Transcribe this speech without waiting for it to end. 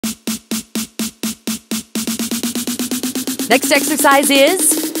Next exercise is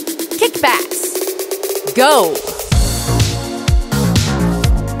kickbacks. Go!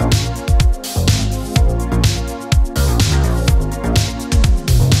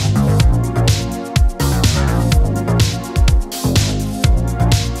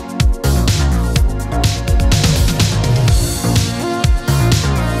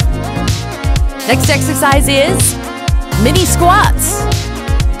 Next exercise is mini squats.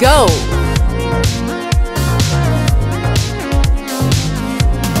 Go!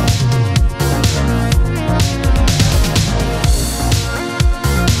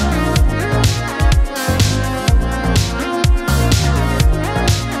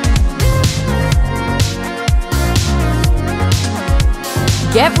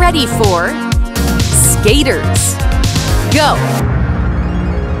 Get ready for skaters. Go!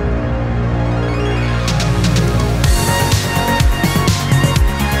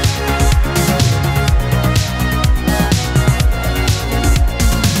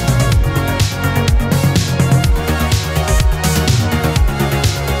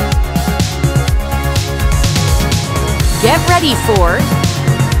 Get ready for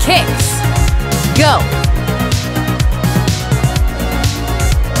kicks. Go!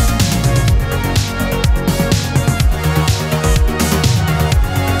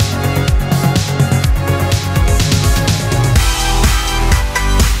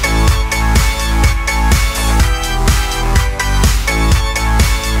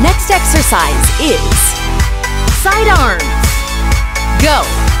 Next exercise is side arms. Go!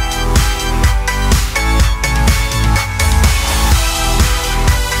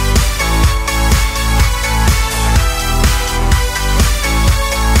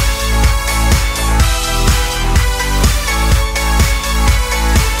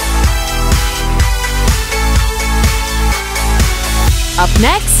 Up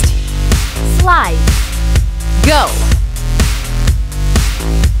next, slide. Go!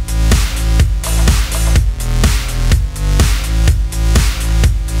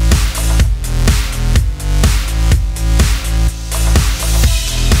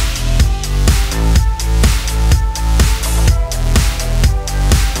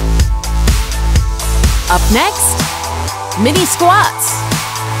 Up next, mini squats.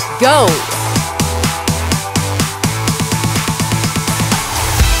 Go!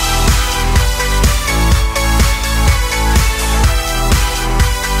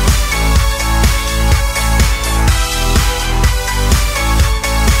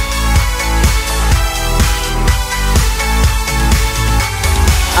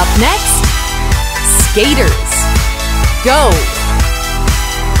 Up next, skaters. Go!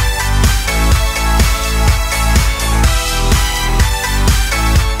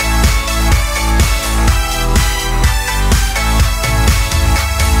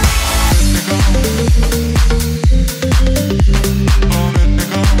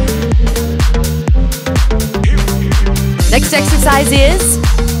 Next exercise is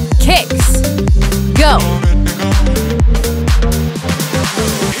kicks. Go!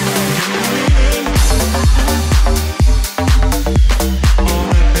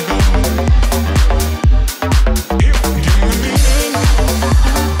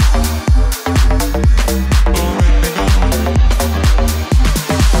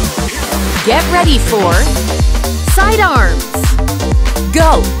 Get ready for side arms.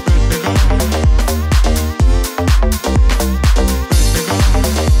 Go!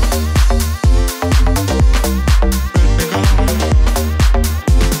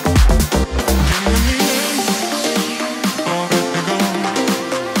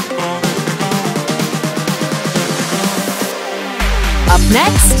 Up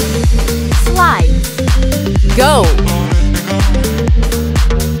next, slide. Go!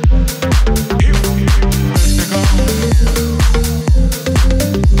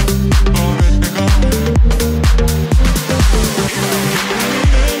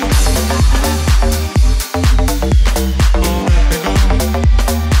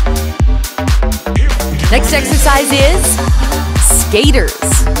 Next exercise is skaters.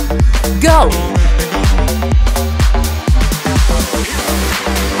 Go!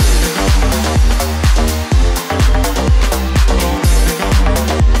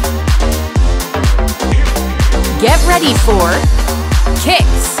 Get ready for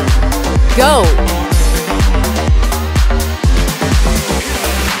kicks. Go!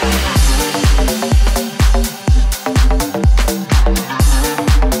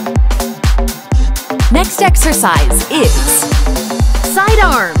 Next exercise is side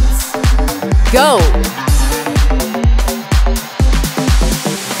arms. Go!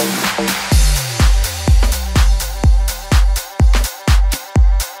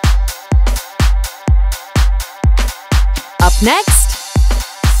 Next,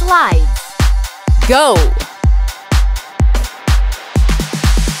 slides. Go!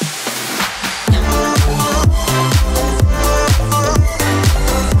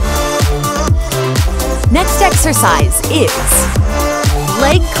 Next exercise is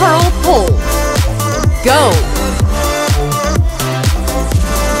leg curl pulls. Go!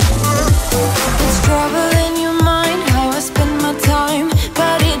 It's trouble in your mind how I spend my time,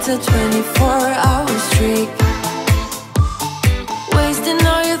 but it's a 24-hour streak. Wasting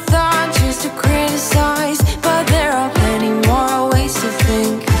all your thoughts just to criticize, but there are plenty more ways to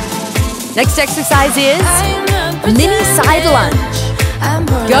think. Next exercise is mini side lunge.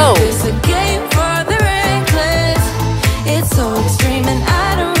 Go! It's a game for the reckless. It's so extreme and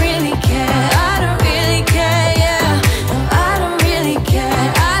I don't really care. I don't really care, yeah. No, I don't really care.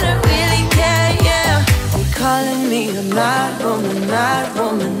 I don't really care, yeah. They're calling me a mad woman, mad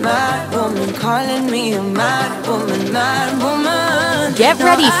woman, mad woman. Calling me a mad woman, mad woman. Get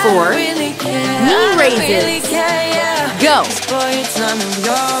ready for really knee raises. Really care, yeah. Go! Boy, it's none of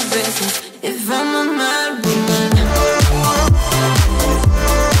your business if I'm a mad woman.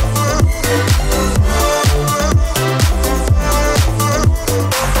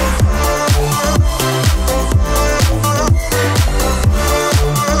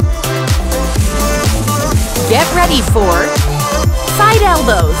 Get ready for side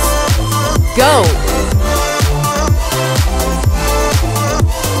elbows. Go!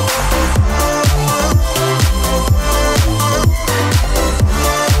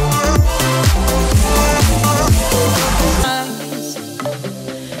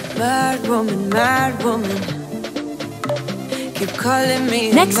 Mad woman, mad woman. Keep calling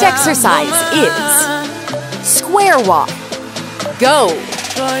me. Next exercise is square walk. Go!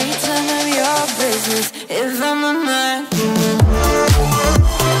 Boy, it's none of your business if I'm a mad woman.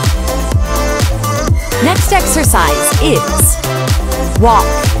 Next exercise is walk.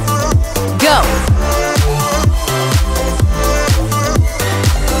 Go!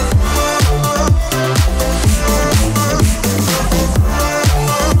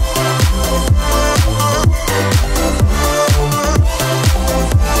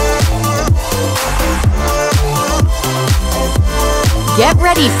 Get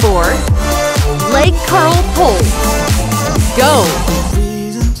ready for leg curl pulls. Go!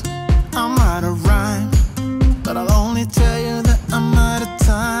 Reasons I'm out of rhyme, but I'll only tell you that I'm out of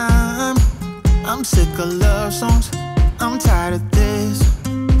time. I'm sick of love songs, I'm tired of this,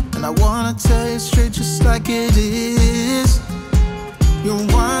 and I wanna tell you straight just like it is. You're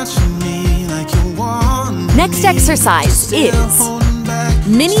watching me like you want Next me, exercise still is holding back,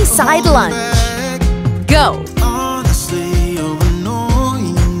 mini still side holding lunge. back. Go! Honestly, you're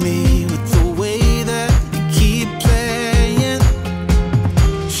annoying me with the way that you keep playing.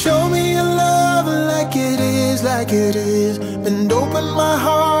 Show me your love like it is, like it is. Bend open my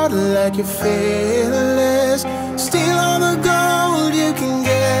heart like you're fearless. Steal all the gold you can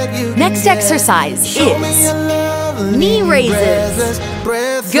get. Next exercise Show me is your love, knee leave me raises.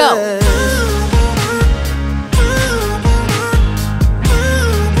 breathless. Go!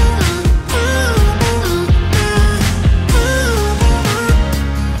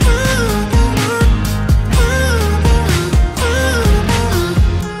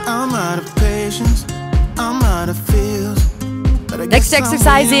 I'm out of patience, I'm out of feels. But I Next guess I'm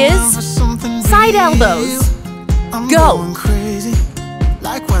exercise waiting is for something side real. elbows. I'm Go. going crazy,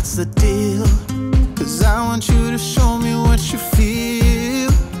 like what's the deal? 'Cause I want you to show me what you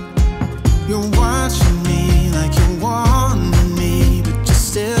feel. You're watching me like you want me, but you're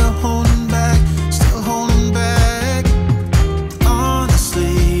still holding back, still holding back.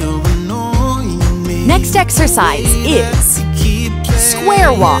 Honestly, you're annoying me. Next exercise is You keep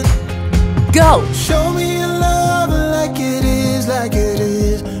square walk. playing. Go! Show me your love like it is, like it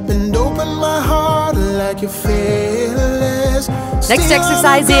is. Bend open my heart like you're fearless. Next Steal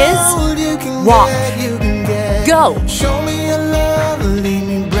exercise all the is gold you can walk. get, you can get. Go! Show me your love, leave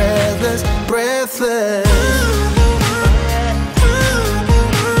me breathless, breathless.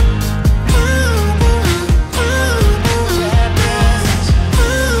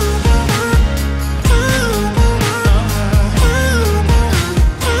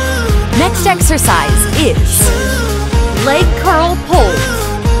 Next exercise is leg curl pulls.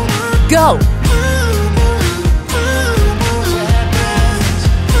 Go!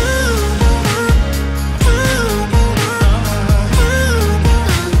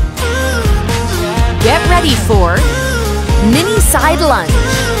 Get ready for mini side lunge.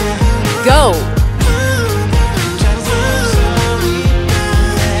 Go!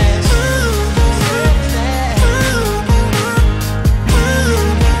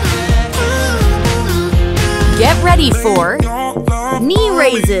 Get ready ready for knee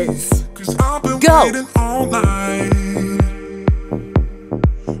raises. Go.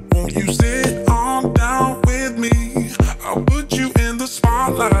 Won't you sit on down with me? I'll put you in the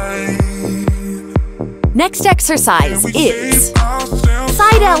spotlight. Next exercise is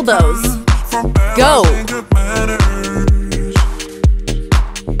side elbows. Go.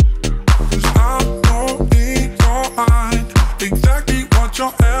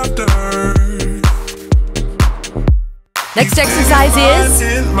 Next exercise is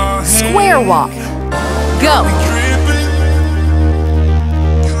square walk. Go.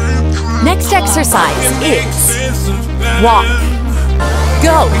 Next exercise is walk.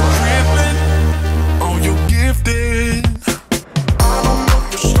 Go.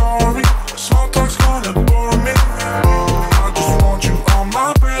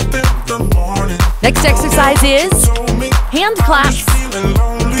 Next exercise is hand claps.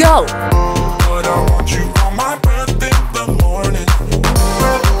 Go.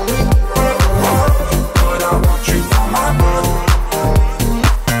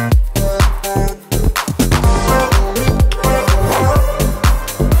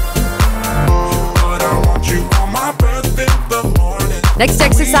 Next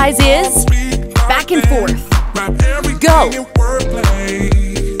exercise is back and forth. Go.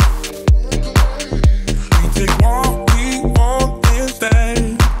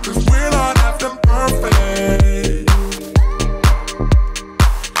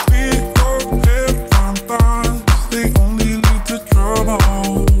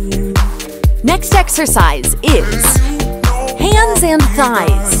 Next exercise is hands and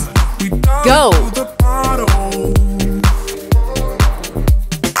thighs. Go.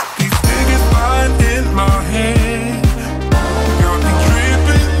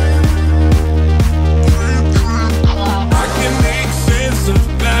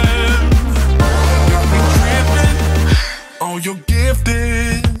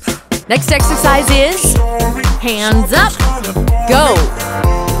 Next exercise is hands up. Go.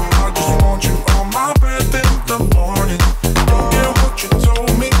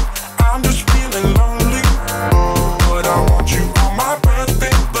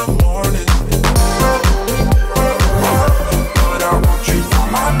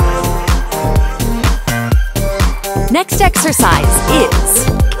 Next exercise is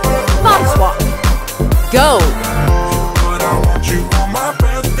box walk. Go.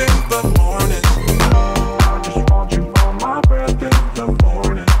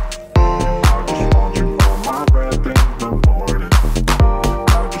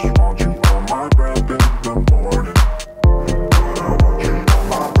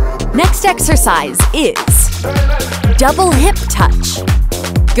 Next exercise is double hip touch.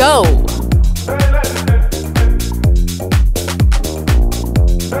 Go.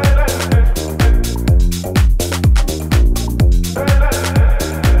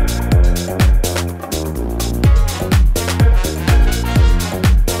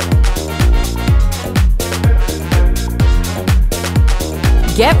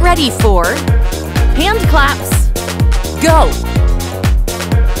 Get ready for hand claps. Go.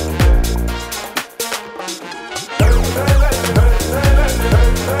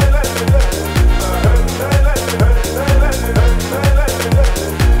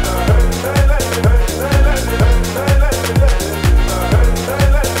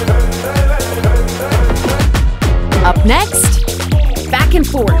 Up next, back and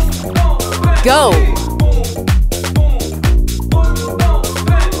forth. Go.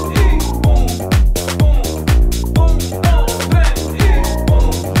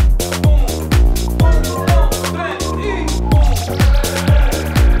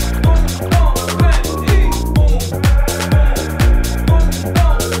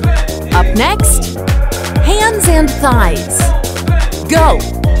 Up next, hands and thighs. Go.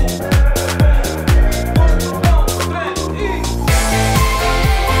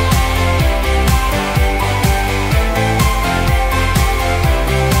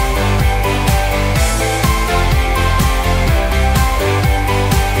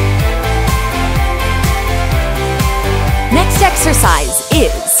 Next exercise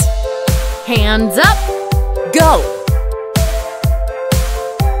is hands up, go.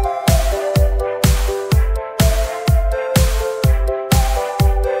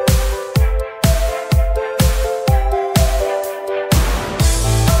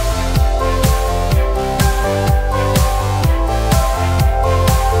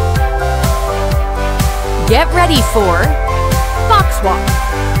 Get ready for box walk.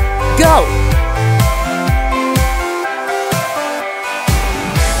 Go.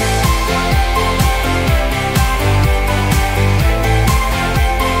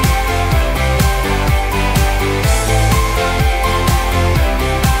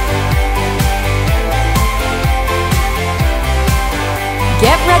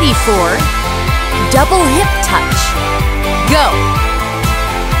 for double hip touch. Go!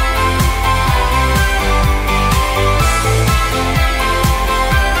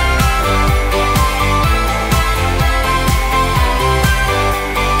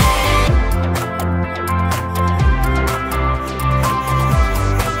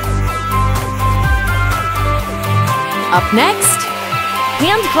 Up next,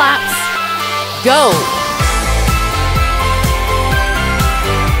 hand claps. Go!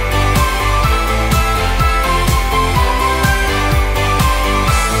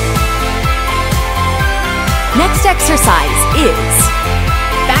 Next exercise is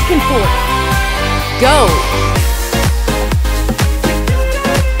back and forth. Go!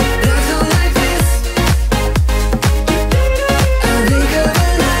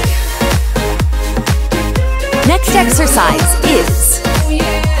 Next exercise is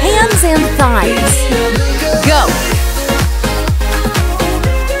hands and thighs. Go!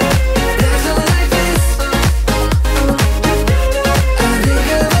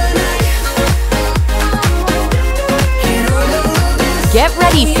 Get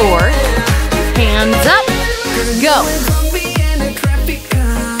ready for hands up. Go!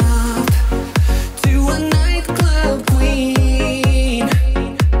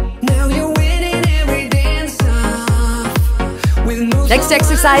 Next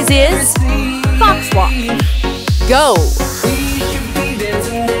exercise is fox walk. Go!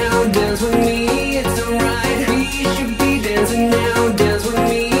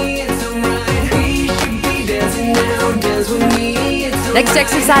 Next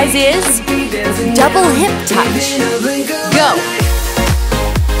exercise is double hip touch. Go!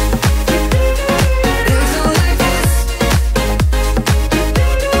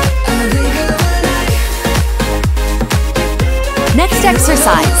 Next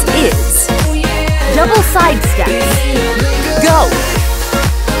exercise is double side steps. Go!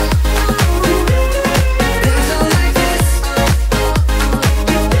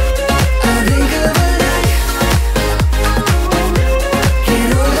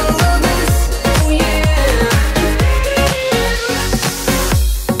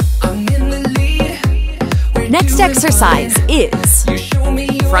 Next exercise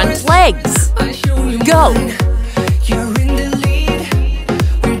is front legs. Go!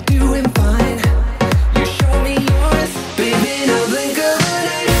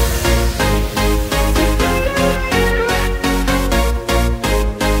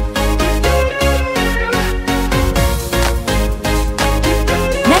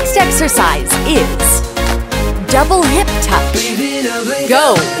 Next exercise is double hip touch.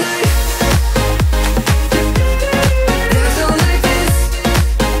 Go!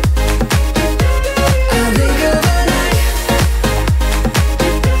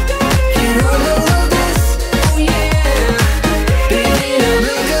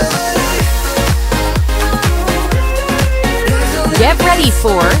 Get ready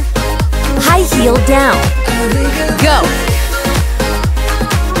for high heel down. Go!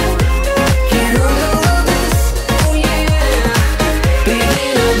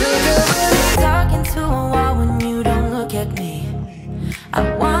 Talking to a wall when you don't look at me. I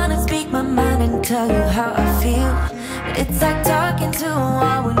wanna speak my mind and tell you how I feel, but it's like talking to a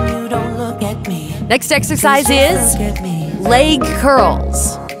wall when you don't look at me. Next exercise is leg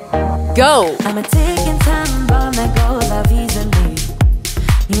curls. Go! I'm a ticking time bomb that goes off easily.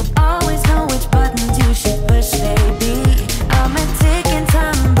 You always know which buttons you should push, baby. I'm a ticking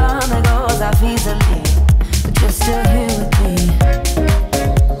time bomb that goes off easily, but you're still here with me.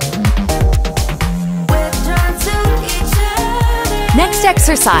 We're drawn to each other. Next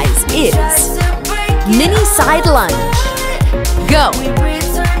exercise is mini side lunge. Go! We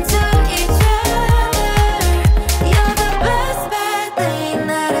return to each other. You're the best bad thing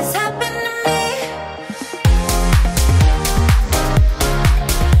that has happened to me.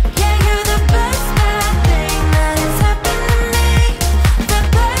 Yeah, you're the best bad thing that has happened to me. The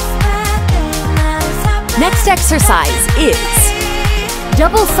best bad thing that has happened. Next exercise is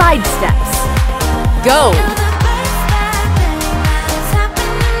double side steps. Go! You're the best bad thing that has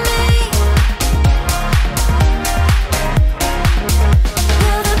happened to me.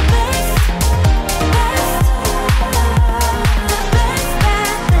 You're the best, best, the best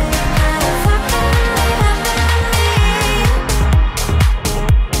bad thing that has happened to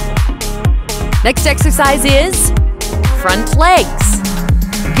me. Next exercise is front legs.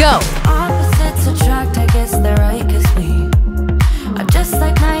 Go! Opposites attract, I guess they're right, 'cause we are just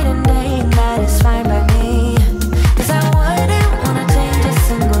like night and day, and that is fine by me. 'Cause I wouldn't wanna change a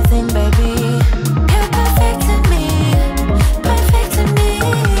single thing, baby. You're perfect to me, perfect to me.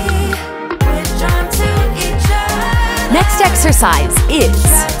 We're drawn to each other. Next exercise is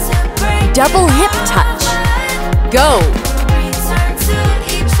Drawn to double hip touch. Go. Return to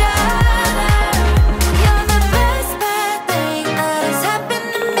each other. You're the best bad thing that has happened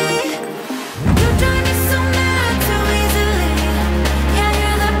to me. You drive me so mad too easily. Yeah,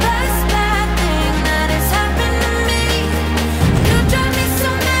 you're the best bad thing that has happened to me. You drive me so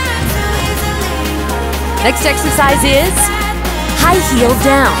mad too easily. Next exercise is high heel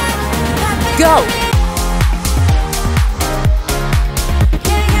down. Go.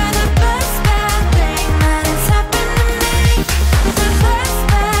 Yeah, you're the best bad thing that has happened to me. The best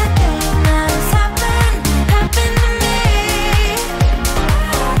bad thing that has happened to me.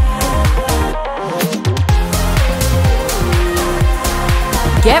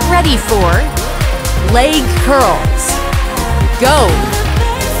 Get ready for leg curls. Go.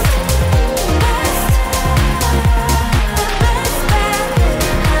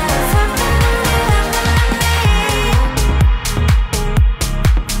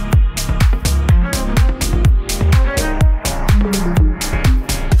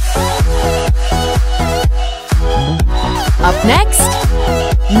 Up next,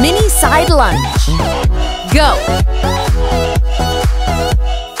 mini side lunge. Go.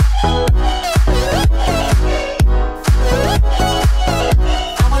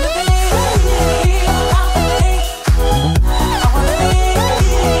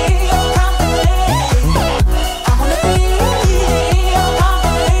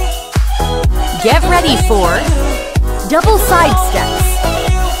 Get ready for double side steps.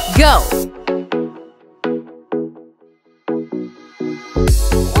 Go.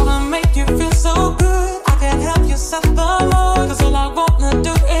 Wanna make you feel so good. I can't help you suffer more. 'Cause all I wanna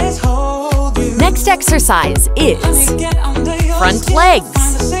do is hold you. Next exercise Let me is get under your front skin. legs.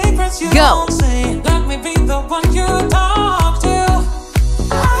 Find the secrets you Go. won't say. Let me be the one you talk to.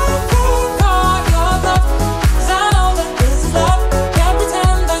 I think all your love, 'cause I know that this is love. Can't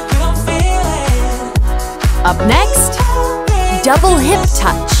pretend that you don't feel it. Up next, double hip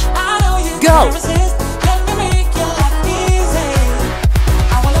touch. I know you Go. can't resist. Let me make your life easy.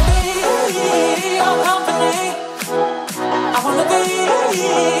 I wanna be your company. I wanna be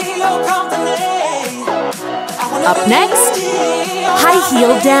your company. I wanna Up be next, your high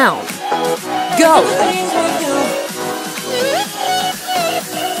heel company. down. Go. Things we do.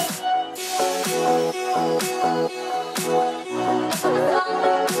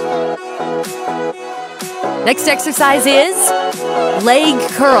 Next exercise is leg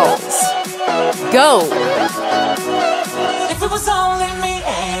curls. Go. If it was only me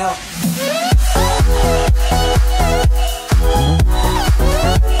and you.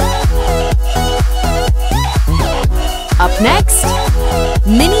 Up next,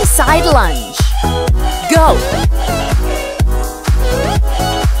 mini side lunge. Go.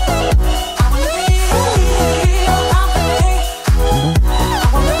 I wanna be your company. I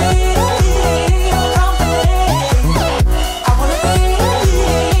wanna be your company. I wanna be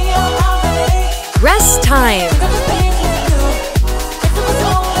your company. Rest time. Look at the things we do. If it was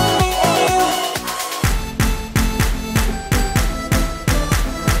only me and you.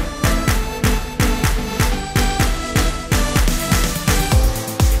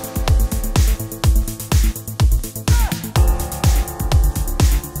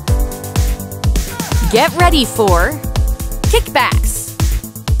 Get ready for kickbacks.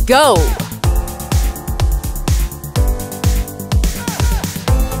 Go.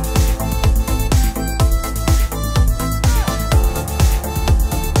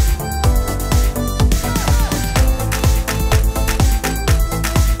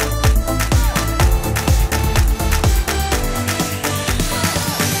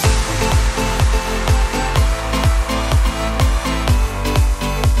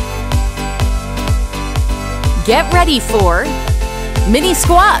 Get ready for mini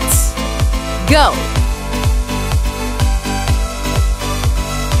squats. Go.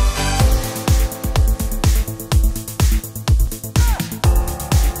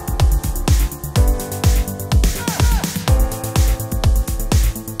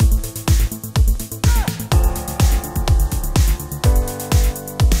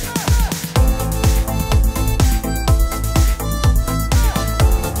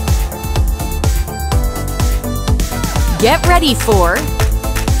 Get ready for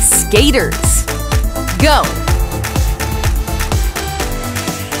skaters. Go.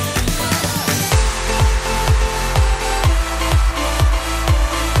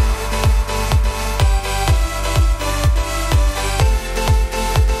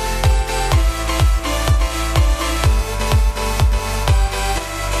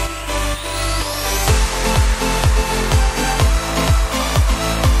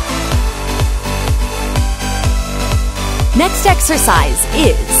 Next exercise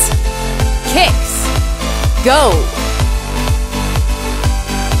is kicks. Go.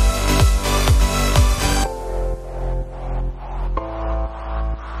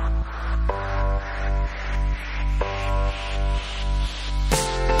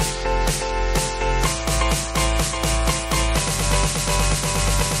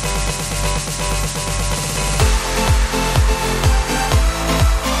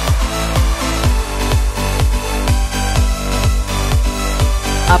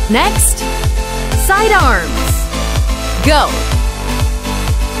 Up next, side arms. Go.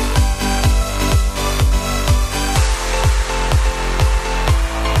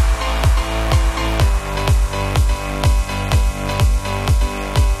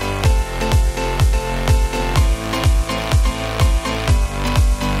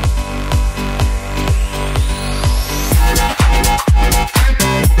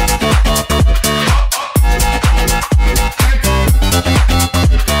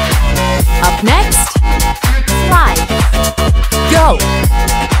 Up next, slide. Go.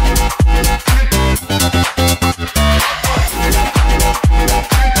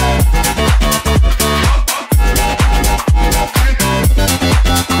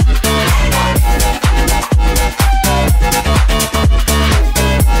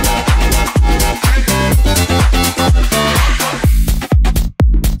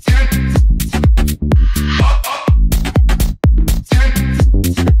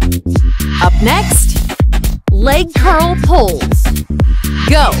 Up next, leg curl pulls.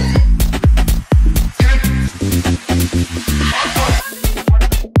 Go.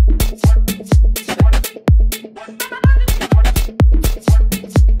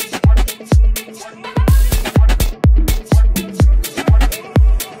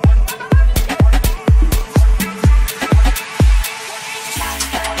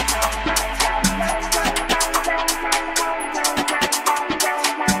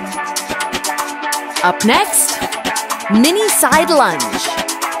 Up next, mini side lunge.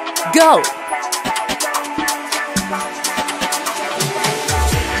 Go.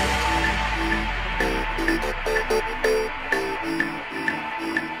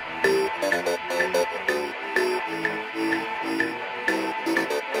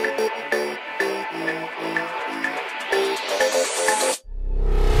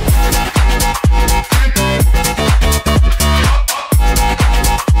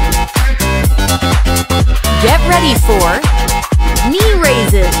 Get ready for knee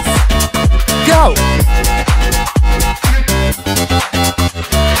raises. Go.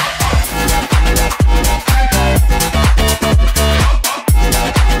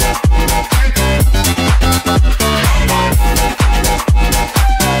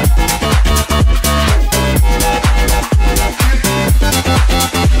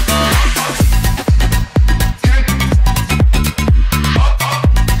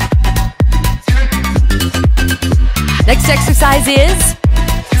 Next exercise is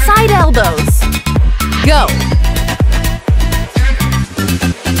side elbows. Go.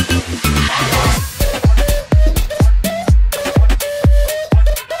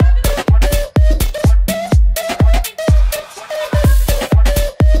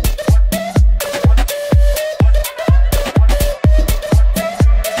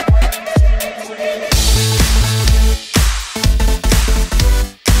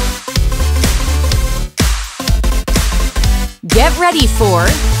 Get ready for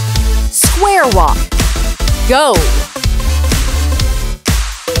square walk. Go.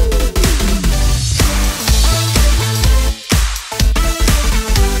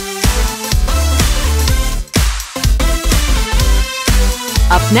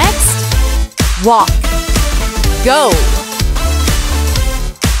 Up next, walk. Go.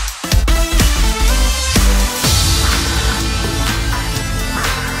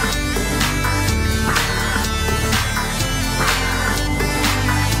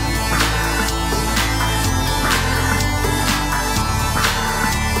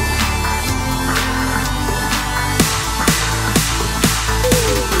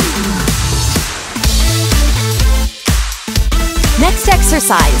 Next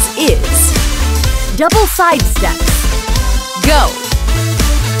exercise is double side steps. Go.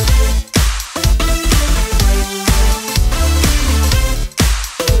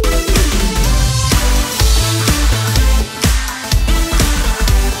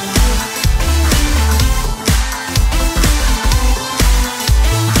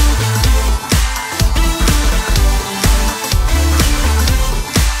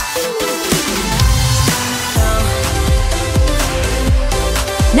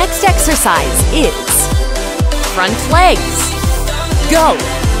 Next exercise is front legs. Go.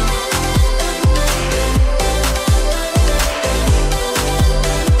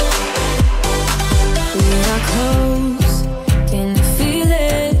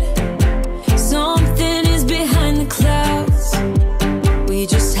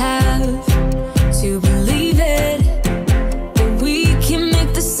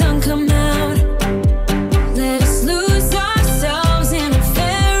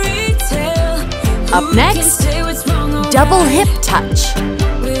 Up next, double hip touch.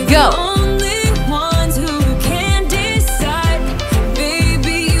 Go.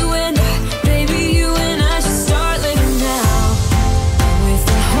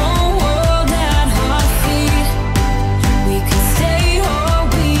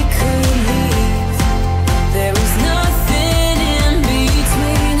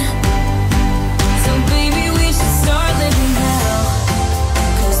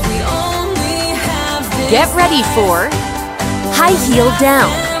 Get ready for high heel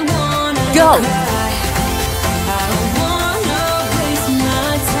down. Go.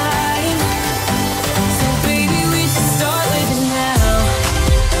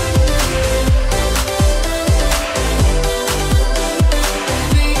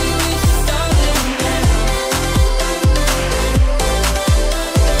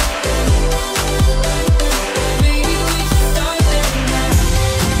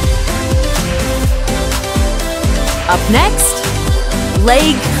 Up next,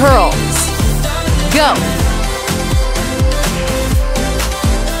 leg curls. Go.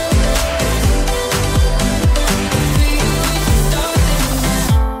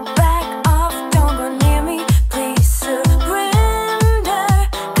 Back off, don't go near me. Please surrender,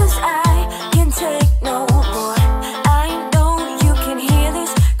 'cause I can take no more. I know you can hear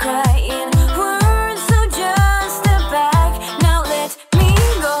this crying words, so just step back. Now let me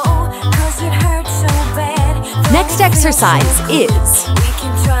go, 'cause it hurts so bad. Next exercise is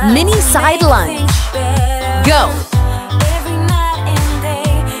mini side lunge. Go. Every night and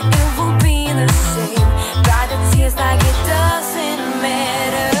day, it will be the same. Dry the tears like it doesn't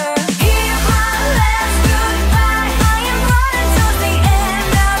matter. Hear my last goodbye. I am running towards the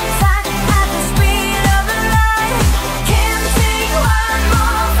end of time at the speed of the light. Can't take one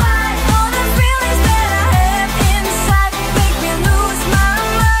more fight. All the feelings that I have inside make me lose my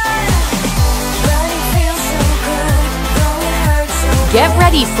mind. But it feels so good, though it hurts so bad. Get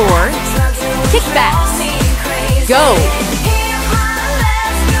ready for kickbacks. Go.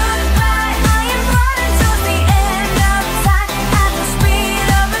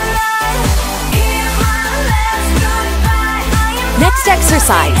 Next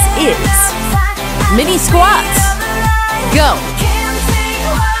exercise is mini squats. Go.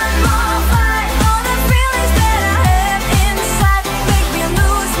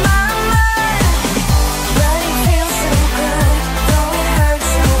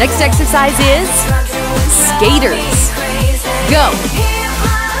 Next exercise is skaters. Go.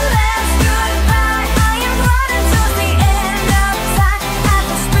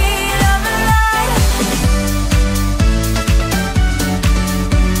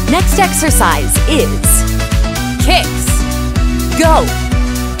 Next exercise is kicks. Go.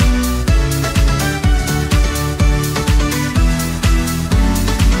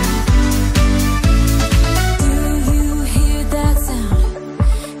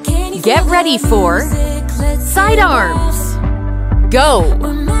 Get ready for side arms. Go.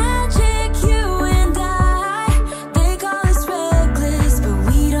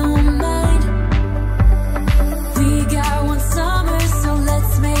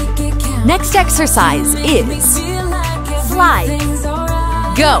 Next exercise is fly.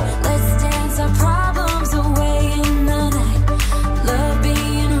 Go.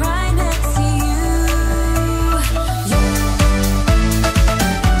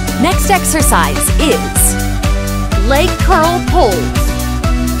 Next exercise is leg curl pulls.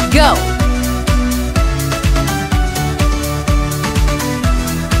 Go.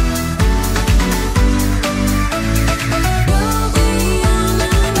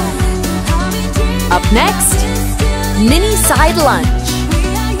 Up next, mini side lunge.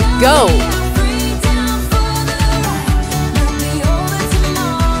 Go.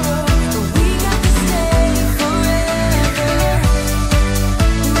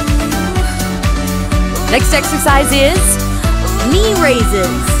 Next exercise is knee raises.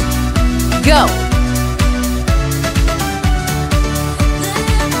 Go.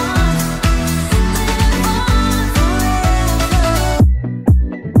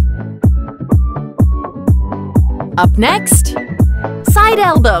 Up next, side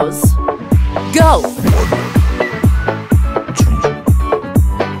elbows. Go.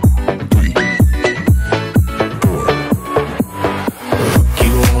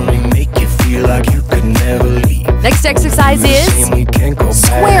 Next exercise is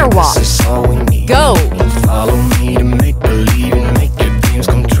square walk. Go.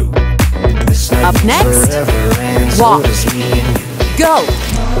 Up next, walk. Go.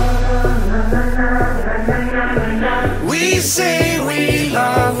 We say we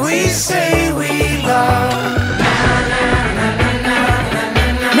love, we say we love.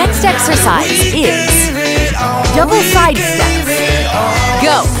 Next Next exercise is double side steps.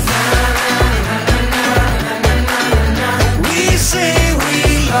 Go! We say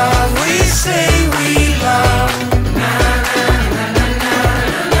we love, we say we love.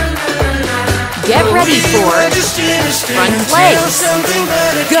 Get ready for front legs.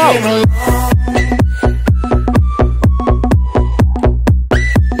 Go!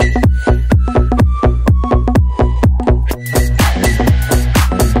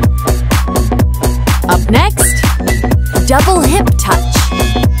 Up next, double hip touch.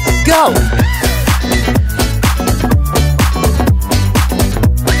 Go!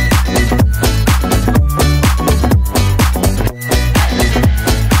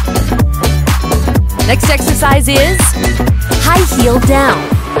 Next exercise is high heel down.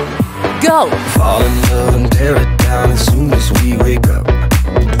 Go! Fall in love and tear it down as soon as we wake up.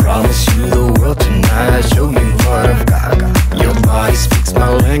 Promise you the world tonight, show you what I've got. Your body speaks my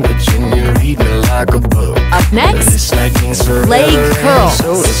language and you read me like a book. Up next, This night means forever, leg curls.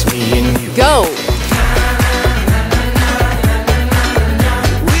 so it's me and you. Go!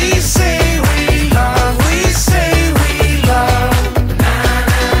 We say we love, we say we love.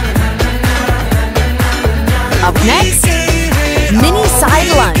 Up next, mini side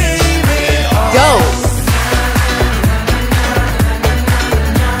lunge. Go!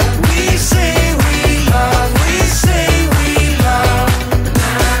 We say we love, we say we love.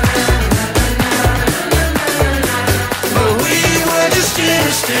 But we were just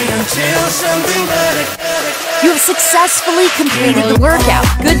innocent until something better. You have successfully completed the workout.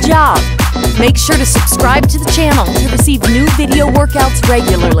 Good job! Make sure to subscribe to the channel to receive new video workouts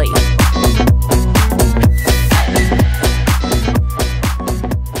regularly.